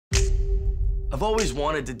I've always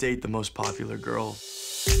wanted to date the most popular girl,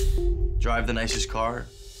 drive the nicest car,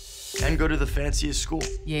 and go to the fanciest school.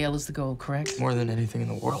 Yale is the goal, correct? More than anything in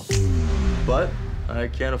the world. But I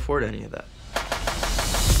can't afford any of that.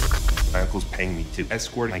 My uncle's paying me to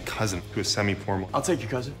escort my cousin to a semi-formal. I'll take your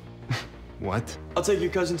cousin. What? I'll take your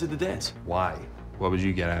cousin to the dance. Why? What would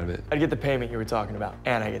you get out of it? I'd get the payment you were talking about,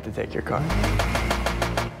 and I get to take your car.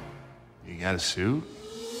 You got a suit?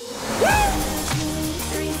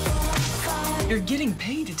 You're getting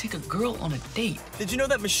paid to take a girl on a date. Did you know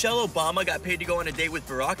that Michelle Obama got paid to go on a date with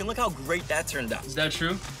Barack? And look how great that turned out. Is that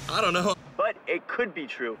true? I don't know. But it could be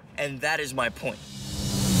true, and that is my point.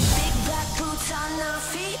 Big black boots on our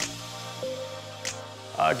feet.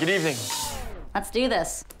 Good evening. Let's do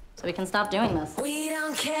this, so we can stop doing this. We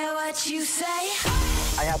don't care what you say.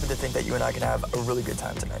 I happen to think that you and I can have a really good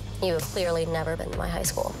time tonight. You have clearly never been to my high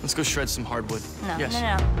school. Let's go shred some hardwood. No, yes.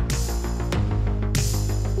 no.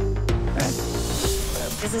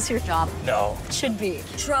 Is this your job? No. It should be.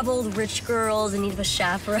 Troubled rich girls in need of a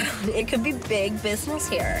chaperone. It could be big business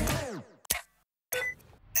here.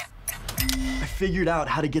 I figured out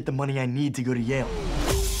how to get the money I need to go to Yale.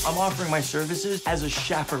 I'm offering my services as a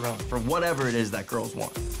chaperone for whatever it is that girls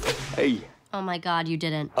want. Hey. Oh my God, you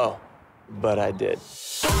didn't. Oh, but I did.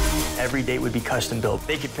 Every date would be custom built.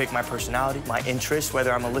 They could pick my personality, my interests,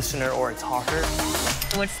 whether I'm a listener or a talker.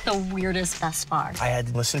 What's the weirdest thus far? I had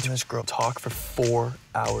to listen to this girl talk for 4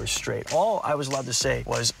 hours straight. All I was allowed to say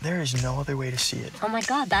was, there is no other way to see it. Oh my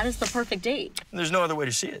God, that is the perfect date. There's no other way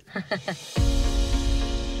to see it.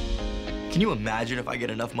 Can you imagine if I get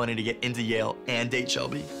enough money to get into Yale and date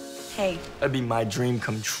Shelby? Hey. That'd be my dream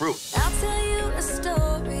come true. I'll tell you a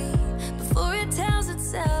story before it tells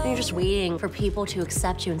itself. You're just waiting for people to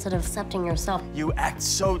accept you instead of accepting yourself. You act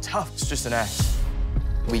so tough. It's just an act.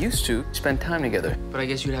 We used to spend time together, but I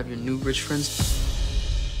guess you'd have your new rich friends.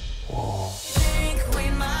 Whoa. Think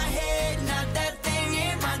with my head, not that thing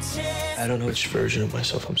in my chest. I don't know which version of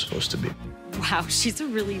myself I'm supposed to be. Wow, she's a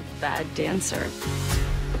really bad dancer.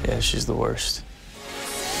 Yeah, she's the worst.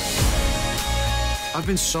 I've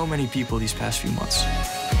been so many people these past few months.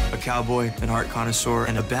 A cowboy, an art connoisseur,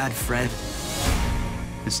 and a bad friend.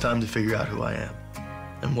 It's time to figure out who I am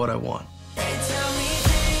and what I want. They tell me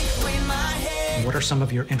think with my head. What are some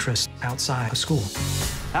of your interests outside of school?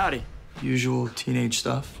 Howdy. Usual teenage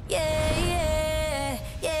stuff. Yeah, yeah.